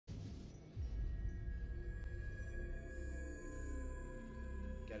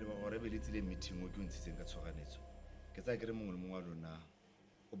beletsile meeting o ke o ntshitseng ka tshwaganetso ke tsa ke re mongwe le mongwe wa lona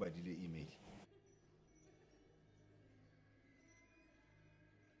o badile email.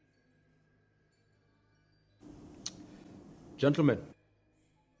 Gentlemen,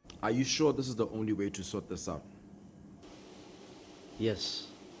 are you sure this is the only way to sort this out? Yes.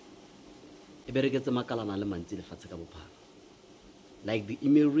 Like the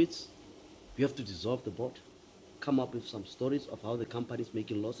email reads, we have to dissolve the board, come up with some stories of how the company is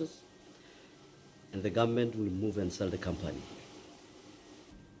making losses, and the government will move and sell the company.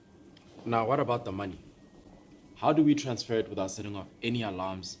 Now, what about the money? How do we transfer it without setting off any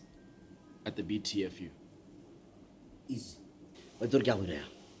alarms at the BTFU? Easy. I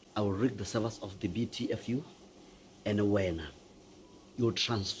will rig the servers of the BTFU, and when you will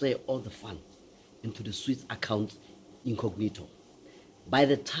transfer all the funds into the Swiss account incognito. By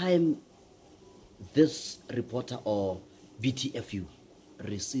the time this reporter or BTFU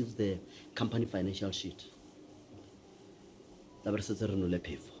receives the company financial sheet,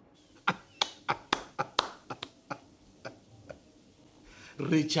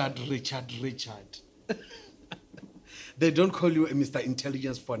 Richard. They don't call you a Mr.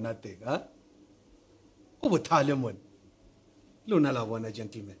 Intelligence for nothing, huh? Over Talemon. Luna la wana,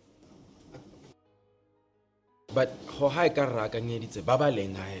 gentlemen. But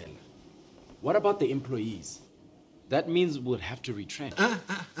what about the employees? That means we'll have to retrench.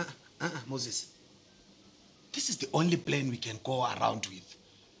 Moses. This is the only plane we can go around with.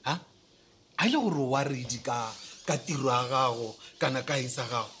 Huh? I know worry ka tiro ya gago kana ka isa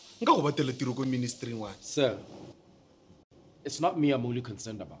gago. Nka go batela tiro ko ministry one. Sir, it's not me I'm only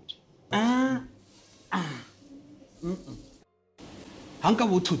concerned about. Hanka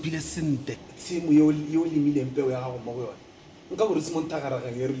bo thopile sente tshimo yo limile mpeo ya gago mo go yone. Nka bo re se montagara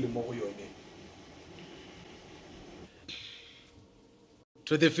ga ngerile mo go yone.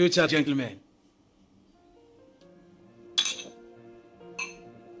 To the future, gentlemen.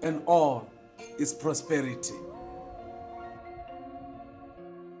 And all is prosperity.